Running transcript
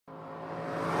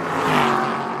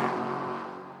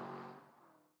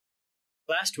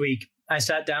Last week, I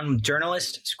sat down with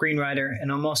journalist, screenwriter,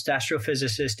 and almost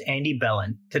astrophysicist Andy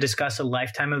Bellin to discuss a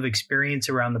lifetime of experience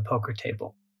around the poker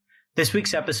table. This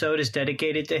week's episode is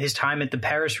dedicated to his time at the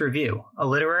Paris Review, a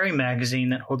literary magazine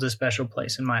that holds a special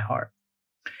place in my heart.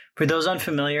 For those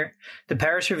unfamiliar, the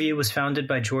Paris Review was founded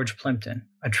by George Plimpton,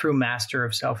 a true master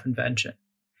of self-invention.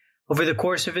 Over the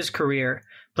course of his career,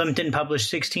 Plimpton published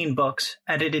 16 books,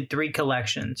 edited 3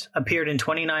 collections, appeared in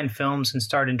 29 films, and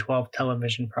starred in 12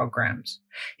 television programs.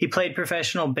 He played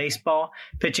professional baseball,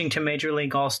 pitching to Major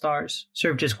League All-Stars,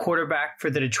 served as quarterback for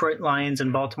the Detroit Lions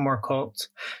and Baltimore Colts,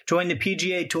 joined the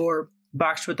PGA Tour,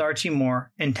 boxed with Archie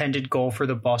Moore, and tended goal for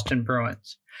the Boston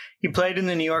Bruins. He played in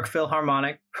the New York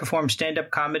Philharmonic, performed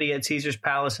stand-up comedy at Caesar's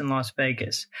Palace in Las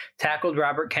Vegas, tackled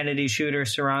Robert Kennedy shooter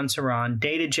Saran,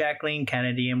 dated Jacqueline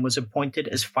Kennedy, and was appointed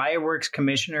as Fireworks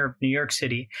Commissioner of New York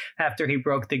City after he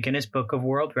broke the Guinness Book of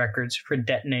World Records for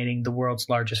detonating the world's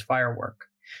largest firework.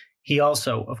 He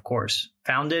also, of course,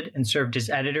 founded and served as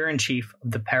editor-in-chief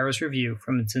of the Paris Review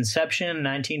from its inception in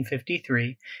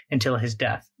 1953 until his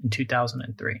death in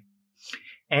 2003.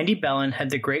 Andy Bellin had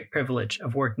the great privilege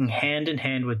of working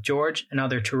hand-in-hand with George and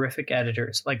other terrific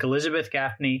editors like Elizabeth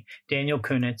Gaffney, Daniel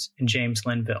Kunitz, and James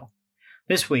Linville.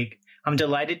 This week, I'm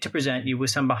delighted to present you with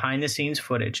some behind-the-scenes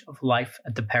footage of life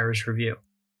at the Paris Review.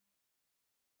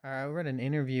 I read an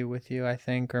interview with you, I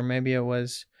think it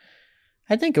was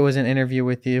an interview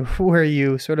with you where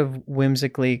you sort of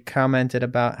whimsically commented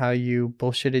about how you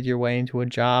bullshitted your way into a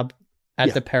job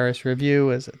at the Paris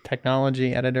Review as a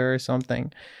technology editor or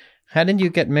something. How did you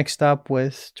get mixed up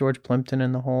with George Plimpton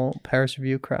and the whole Paris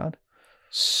Review crowd?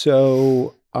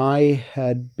 So I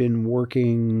had been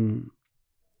working,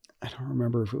 I don't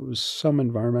remember if it was some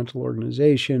environmental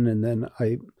organization, and then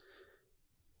I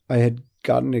had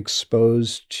gotten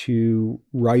exposed to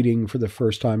writing for the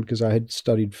first time because I had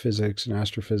studied physics and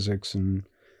astrophysics and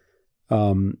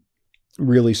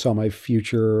really saw my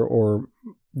future, or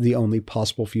the only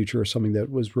possible future, as something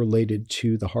that was related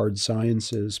to the hard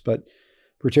sciences. But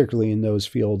particularly in those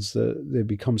fields, they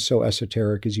become so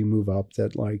esoteric as you move up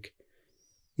that, like,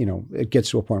 you know, it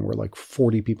gets to a point where like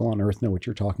 40 people on Earth know what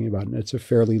you're talking about, and it's a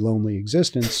fairly lonely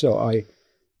existence. So I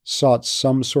sought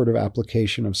some sort of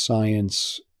application of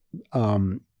science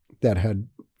that had,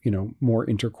 you know, more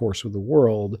intercourse with the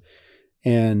world.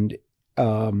 And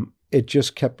it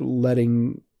just kept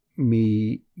letting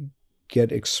me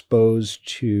get exposed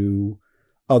to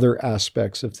other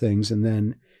aspects of things. And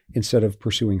then instead of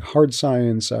pursuing hard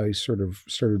science, I sort of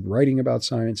started writing about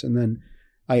science. And then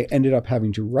I ended up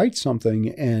having to write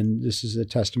something. And this is a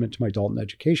testament to my Dalton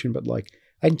education, but like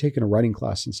I hadn't taken a writing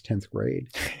class since 10th grade.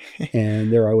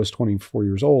 And there I was 24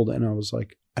 years old. And I was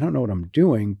like, I don't know what I'm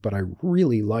doing, but I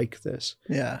really like this.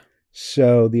 Yeah.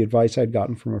 So the advice I'd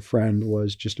gotten from a friend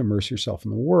was just immerse yourself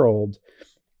in the world.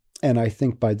 And I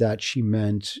think by that she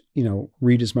meant, you know,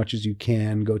 read as much as you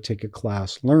can, go take a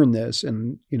class, learn this.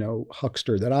 And, you know,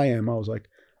 huckster that I am, I was like,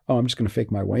 oh, I'm just going to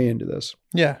fake my way into this.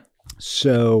 Yeah.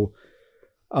 So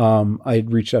I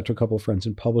had reached out to a couple of friends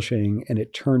in publishing, and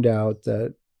it turned out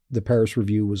that the Paris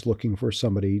Review was looking for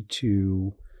somebody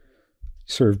to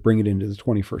sort of bring it into the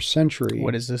 21st century.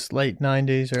 What is this, late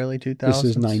 90s, early 2000s? This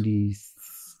is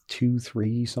 92,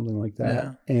 3, something like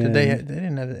that. Yeah. And they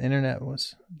didn't have the internet. It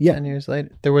was 10 years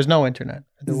later. There was no internet.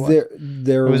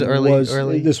 There was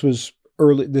early. This was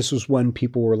early. This was when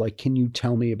people were like, "Can you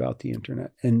tell me about the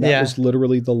internet?" And that was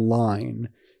literally the line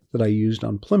that I used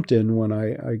on Plimpton when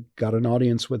I got an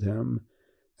audience with him,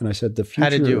 and I said, "The future." How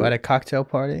did you, at a cocktail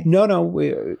party? No.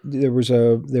 They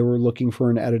were looking for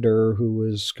an editor who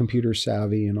was computer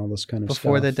savvy and all this kind of stuff.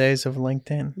 Before the days of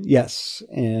LinkedIn. Yes.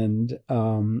 And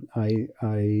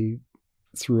I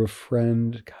through a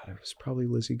friend, God, it was probably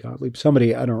Lizzie Gottlieb,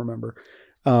 somebody, I don't remember,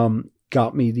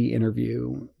 got me the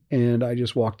interview. And I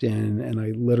just walked in and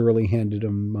I literally handed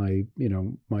him my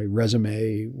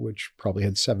resume, which probably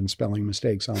had 7 spelling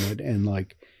mistakes on it. And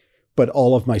like, but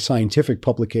all of my scientific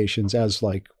publications as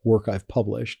like work I've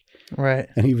published. Right.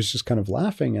 And he was just kind of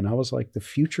laughing. And I was like, the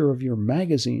future of your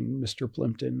magazine, Mr.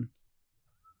 Plimpton,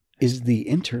 is the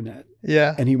internet.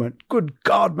 Yeah. And he went, good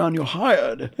God, man, you're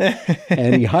hired.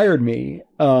 And he hired me.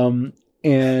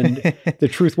 And the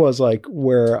truth was, like,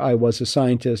 where I was a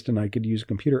scientist and I could use a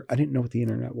computer, I didn't know what the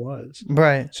internet was.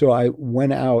 Right. So I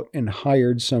went out and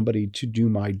hired somebody to do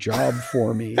my job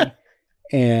for me.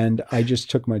 And I just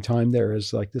took my time there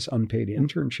as like this unpaid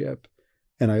internship.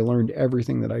 And I learned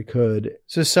everything that I could.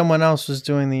 So someone else was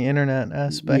doing the internet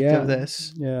aspect of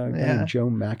this. Yeah. A guy named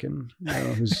Joe Mackin,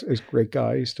 who's a great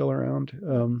guy. He's still around.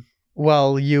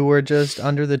 Well, you were just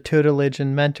under the tutelage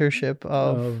and mentorship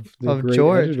of the of great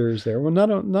George. editors there. Well,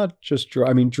 not just George.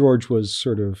 I mean, George was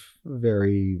sort of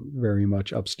very, very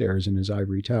much upstairs in his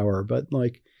ivory tower, but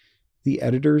like the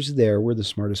editors there were the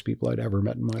smartest people I'd ever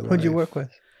met in my life. Who'd you work with?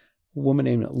 A woman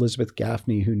named Elizabeth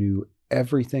Gaffney, who knew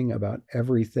everything about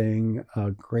everything.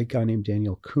 A great guy named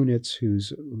Daniel Kunitz,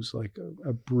 who's like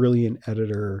a brilliant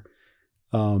editor.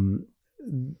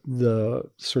 The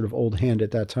sort of old hand at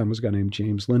that time was a guy named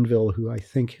James Linville, who I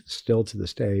think still to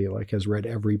this day like has read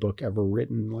every book ever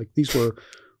written. Like these were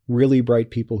really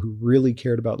bright people who really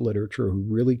cared about literature, who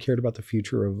really cared about the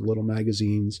future of little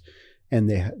magazines, and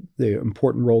they had the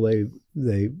important role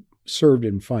they served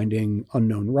in finding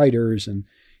unknown writers. And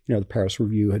the Paris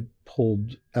Review had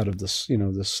pulled out of this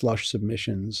the slush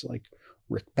submissions like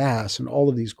Rick Bass and all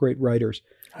of these great writers.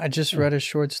 I just read a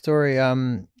short story.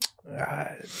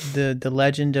 The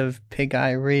Legend of Pig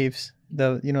Eye Reeves,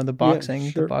 the boxing,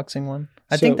 sure. the boxing one.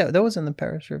 I think that was in the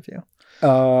Paris Review.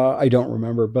 I don't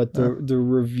remember, but the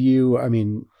review, I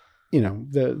mean,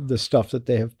 the stuff that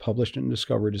they have published and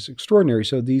discovered is extraordinary.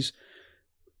 So these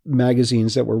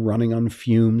magazines that were running on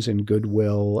fumes and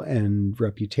goodwill and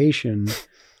reputation,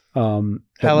 hell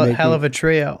of a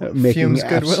trio. Fumes,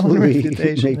 goodwill, and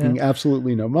reputation. Making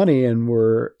absolutely no money, and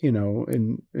were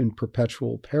in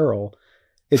perpetual peril.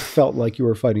 It felt like you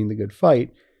were fighting the good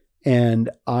fight, and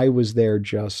I was there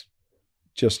just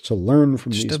to learn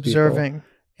from these observing people.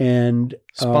 And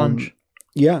sponge.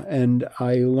 And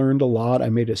I learned a lot. I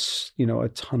made a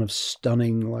ton of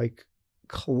stunning, like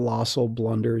colossal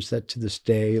blunders that to this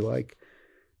day, like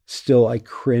still I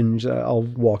cringe. I'll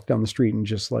walk down the street and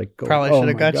just like go, probably should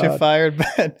have got you fired,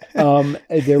 but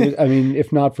there was, I mean,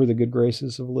 if not for the good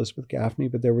graces of Elizabeth Gaffney,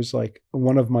 but there was like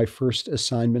one of my first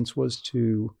assignments was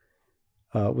to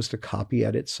copy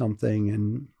edit something,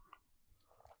 and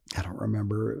I don't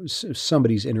remember. It was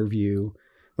somebody's interview.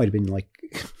 Might have been like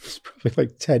it's probably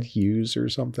like Ted Hughes or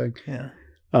something. Yeah.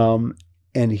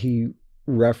 And he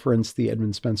referenced the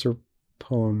Edmund Spenser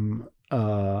poem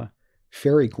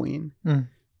 "Fairy Queen,"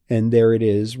 and there it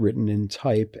is written in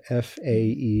type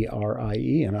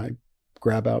F-A-E-R-I-E, and I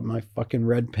grab out my fucking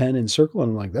red pen and circle,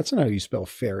 and I'm like, "That's not how you spell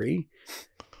fairy,"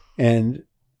 and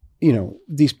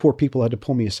these poor people had to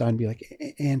pull me aside and be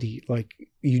like, Andy, like,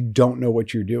 you don't know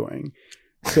what you're doing.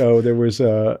 So there was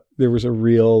a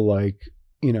real like,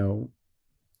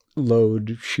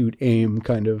 load, shoot, aim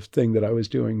kind of thing that I was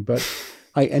doing. But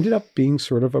I ended up being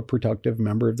sort of a productive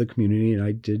member of the community, and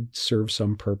I did serve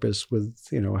some purpose with,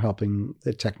 helping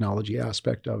the technology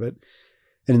aspect of it.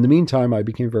 And in the meantime, I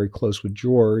became very close with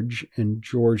George, and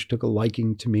George took a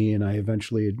liking to me, and I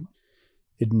eventually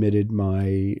admitted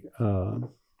my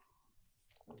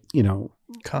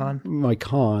my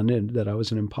con, and that I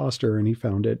was an imposter, and he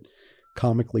found it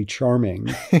comically charming.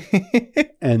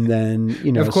 And then,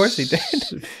 of course he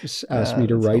did. Asked me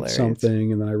to write hilarious.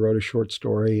 something, and then I wrote a short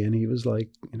story, and he was like,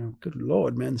 good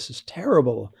Lord, man, this is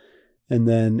terrible. And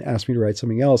then asked me to write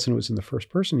something else, and it was in the first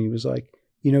person. He was like,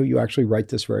 you actually write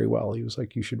this very well. He was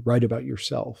like, you should write about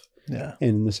yourself. Yeah.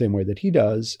 In the same way that he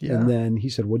does. Yeah. And then he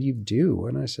said, what do you do?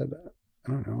 And I said,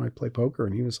 I don't know, I play poker.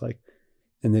 And he was like,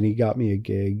 and then he got me a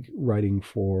gig writing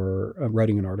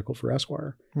an article for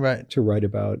Esquire, right, to write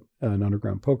about an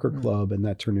underground poker club, and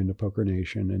that turned into Poker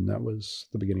Nation, and that was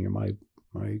the beginning of my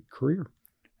career.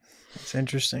 It's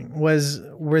interesting.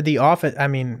 Were the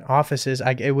offices?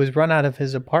 It was run out of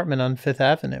his apartment on Fifth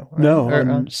Avenue. Right? No,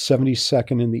 on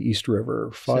 72nd in the East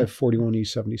River, 541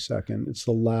 East 72nd. It's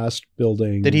the last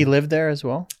building. Did he live there as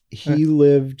well? He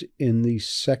lived in the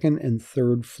second and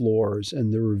third floors,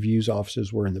 and the Review's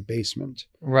offices were in the basement.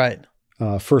 Right.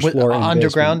 First floor and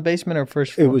underground basement or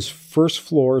first floor? It was first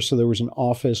floor, so there was an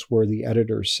office where the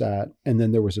editors sat, and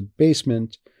then there was a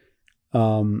basement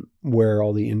where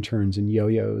all the interns and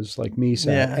yo-yos like me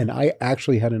sat. Yeah. And I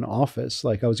actually had an office.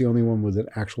 Like I was the only one with an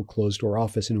actual closed door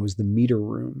office, and it was the meter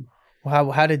room.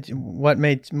 What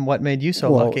made you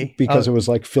so lucky? Because it was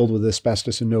like filled with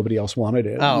asbestos and nobody else wanted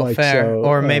it. Oh, like, fair. So,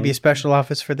 or maybe a special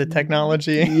office for the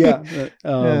technology. Yeah.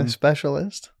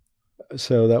 Specialist.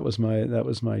 So that was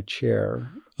my chair.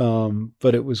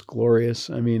 But it was glorious.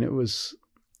 I mean, it was,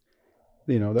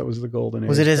 that was the golden age.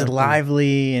 Was it as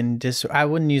lively and I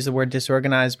wouldn't use the word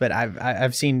disorganized, but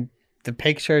I've seen the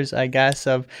pictures, I guess,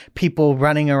 of people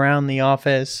running around the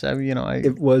office.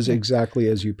 It was exactly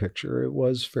as you picture. It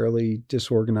was fairly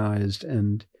disorganized,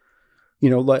 and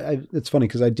it's funny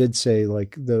because I did say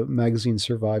like the magazine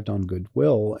survived on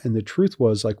goodwill, and the truth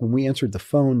was like when we answered the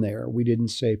phone there, we didn't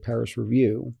say Paris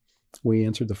Review, we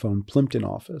answered the phone Plimpton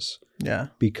office. Yeah,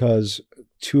 because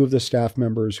two of the staff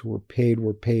members who were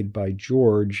paid by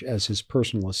George as his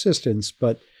personal assistants,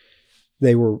 but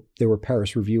They were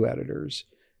Paris Review editors.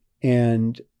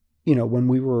 And, you know, when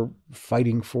we were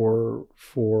fighting for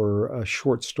a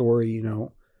short story, you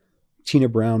know, Tina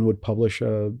Brown would publish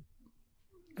a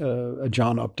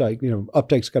John Updike, you know,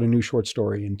 Updike's got a new short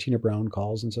story, and Tina Brown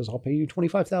calls and says, I'll pay you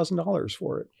 $25,000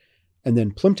 for it. And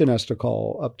then Plimpton has to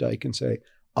call Updike and say,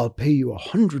 I'll pay you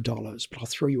 $100, but I'll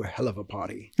throw you a hell of a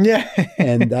party. Yeah.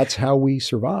 And that's how we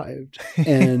survived.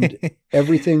 And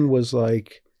everything was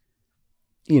like,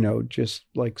 you know, just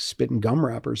like spitting gum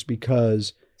wrappers,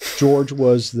 because George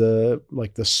was the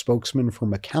spokesman for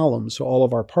Macallum. So all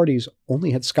of our parties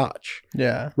only had scotch.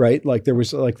 Yeah. Right. Like there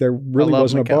really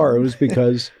wasn't a bar. It was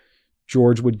because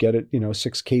George would get it, you know,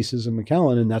 6 cases of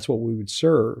Macallan, and that's what we would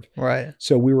serve. Right.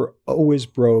 So we were always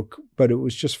broke, but it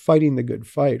was just fighting the good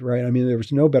fight. Right. I mean, there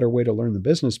was no better way to learn the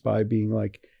business by being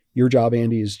like, your job,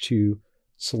 Andy, is to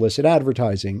solicit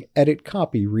advertising, edit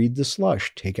copy, read the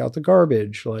slush, take out the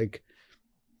garbage. Like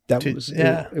that was,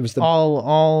 it was the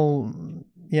all,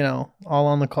 you know, all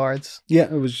on the cards. Yeah,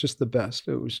 it was just the best.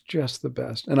 It was just the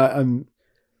best. And I'm,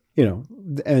 you know,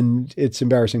 and it's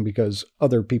embarrassing because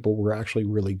other people were actually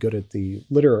really good at the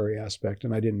literary aspect,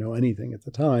 and I didn't know anything at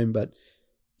the time. But,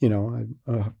 you know,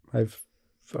 I've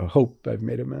hope I've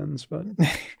made amends. But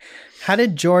how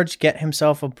did George get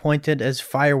himself appointed as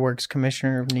Fireworks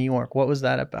Commissioner of New York? What was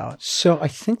that about? So I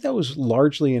think that was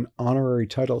largely an honorary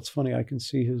title. It's funny, I can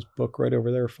see his book right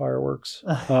over there, Fireworks.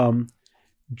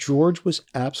 George was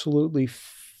absolutely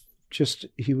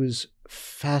he was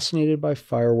fascinated by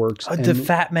fireworks. Oh, the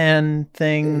fat man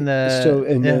thing,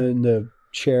 the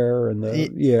chair and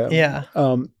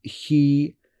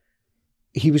he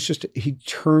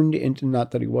turned into,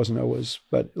 not that he wasn't always,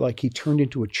 but like he turned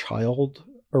into a child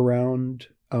around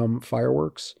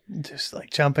fireworks. Just like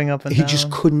jumping up and down.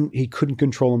 He couldn't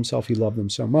control himself. He loved them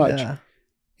so much. Yeah.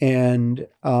 And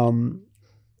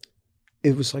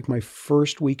it was like my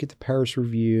first week at the Paris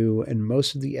Review, and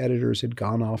most of the editors had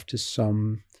gone off to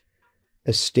some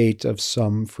estate of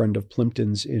some friend of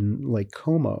Plimpton's in Lake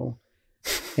Como.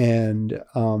 And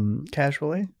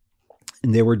casually?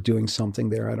 And they were doing something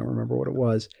there. I don't remember what it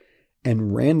was.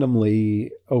 And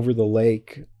randomly over the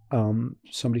lake,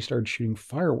 somebody started shooting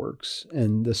fireworks.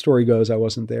 And the story goes, I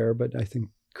wasn't there, but I think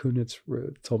Kunitz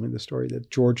told me the story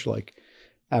that George, like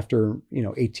after,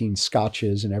 18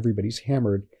 scotches and everybody's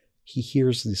hammered, he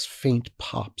hears these faint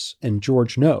pops, and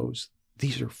George knows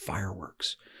these are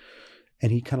fireworks.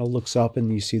 And he kind of looks up,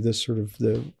 and you see this sort of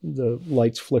the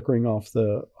lights flickering off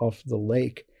the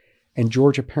lake. And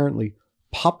George apparently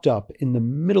popped up in the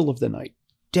middle of the night,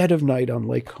 dead of night on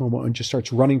Lake Como, and just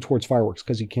starts running towards fireworks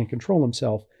because he can't control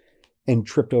himself, and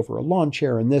tripped over a lawn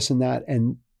chair and this and that.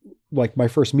 And like my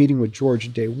first meeting with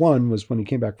George day one was when he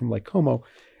came back from Lake Como.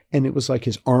 And it was like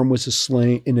his arm was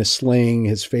in a sling.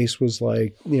 His face was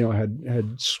like,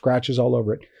 had scratches all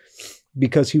over it,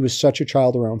 because he was such a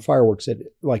child around fireworks that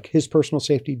like his personal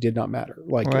safety did not matter.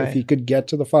 Like if he could get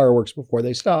to the fireworks before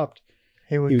they stopped,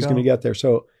 he was going to get there.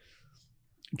 So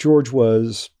George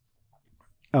was,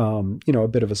 a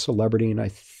bit of a celebrity, and I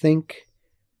think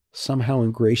somehow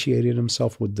ingratiated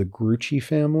himself with the Grucci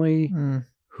family,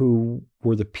 who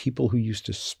were the people who used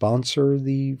to sponsor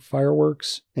the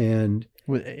fireworks. And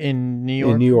in New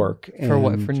York? In New York. For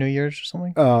what? For New Year's or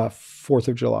something? 4th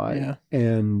of July. Yeah.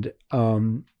 And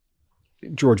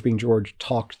George, being George,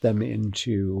 talked them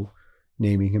into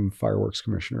naming him Fireworks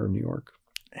Commissioner of New York.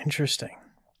 Interesting.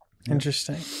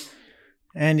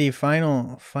 Andy,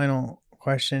 final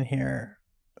question here.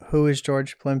 Who is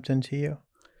George Plimpton to you?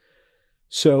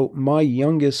 So my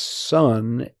youngest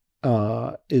son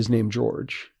is named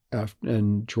George,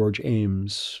 and George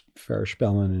Ames Farish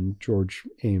Bellin and George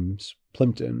Ames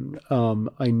Plimpton.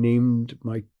 I named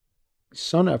my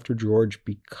son after George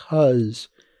because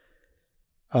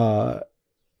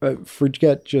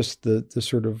forget just the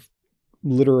sort of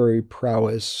literary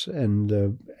prowess and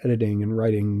the editing and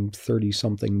writing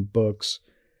 30-something books.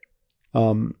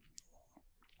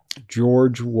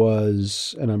 George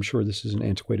was, and I'm sure this is an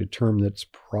antiquated term that's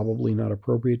probably not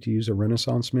appropriate to use, a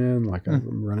Renaissance man, like a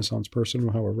Renaissance person,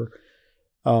 however.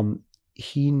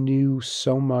 He knew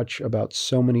so much about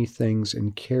so many things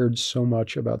and cared so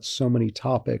much about so many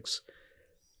topics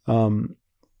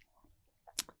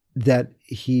that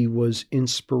he was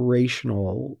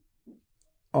inspirational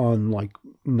on like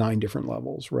 9 different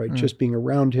levels, right? Just being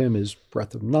around him, his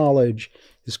breadth of knowledge,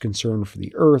 his concern for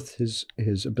the earth,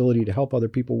 his ability to help other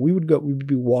people. We would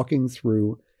be walking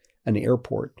through an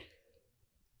airport,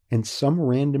 and some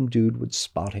random dude would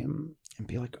spot him and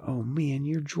be like, oh man,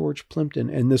 you're George Plimpton.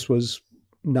 And this was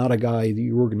not a guy that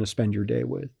you were going to spend your day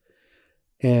with.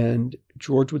 And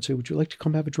George would say, would you like to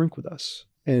come have a drink with us?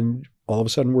 And all of a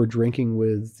sudden we're drinking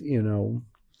with,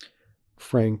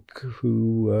 Frank,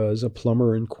 who is a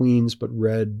plumber in Queens, but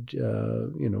read,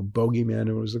 Bogeyman, and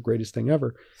it was the greatest thing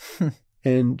ever.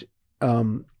 And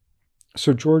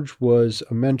so George was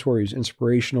a mentor. He was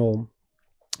inspirational.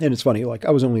 And it's funny, like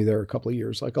I was only there a couple of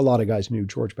years. Like a lot of guys knew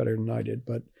George better than I did,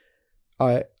 but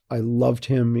I loved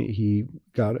him. He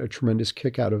got a tremendous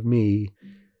kick out of me.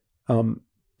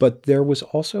 But there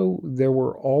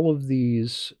were all of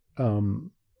these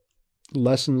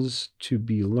lessons to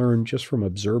be learned just from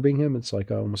observing him. It's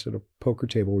like almost at a poker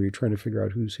table where you're trying to figure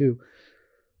out who's who.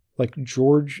 Like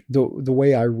George, the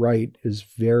way I write is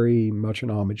very much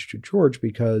an homage to George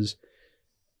because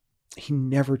he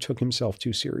never took himself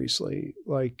too seriously.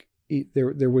 Like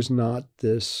there was not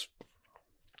this,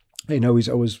 I know he's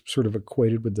always sort of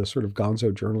equated with the sort of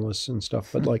gonzo journalists and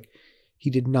stuff, but like he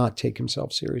did not take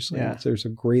himself seriously. Yeah. There's a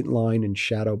great line in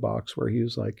Shadowbox where he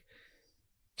was like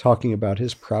talking about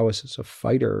his prowess as a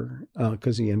fighter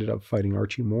because he ended up fighting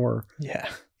Archie Moore. Yeah.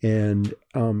 And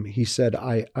he said,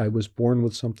 I was born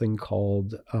with something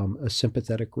called a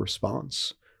sympathetic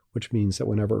response, which means that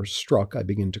whenever struck, I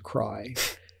begin to cry.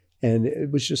 And it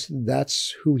was just,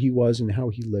 that's who he was and how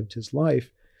he lived his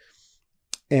life.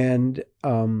 And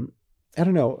I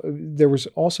don't know, there was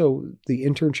also the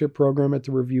internship program at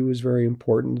the Review was very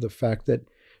important. The fact that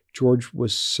George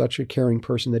was such a caring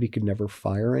person that he could never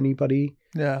fire anybody.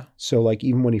 Yeah. So like,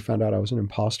 even when he found out I was an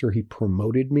imposter, he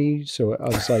promoted me. So I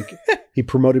was like, he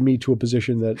promoted me to a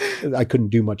position that I couldn't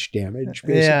do much damage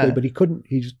basically, but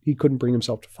he couldn't bring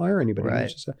himself to fire anybody.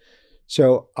 Right.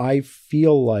 So I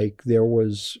feel like there were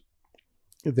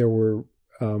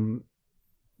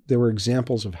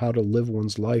examples of how to live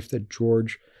one's life that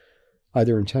George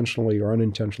either intentionally or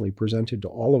unintentionally presented to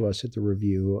all of us at the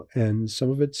Review, and some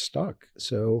of it stuck.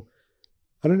 So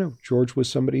I don't know. George was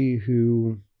somebody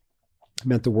who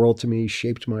meant the world to me,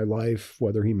 shaped my life,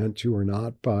 whether he meant to or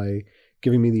not, by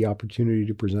giving me the opportunity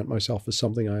to present myself as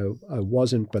something I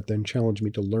wasn't, but then challenged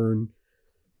me to learn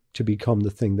to become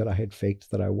the thing that I had faked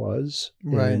that I was.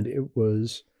 Right. And it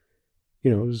was,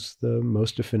 it was the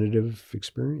most definitive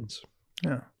experience.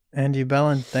 Yeah. Andy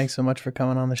Bellin, thanks so much for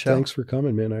coming on the show. Thanks for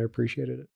coming, man. I appreciated it.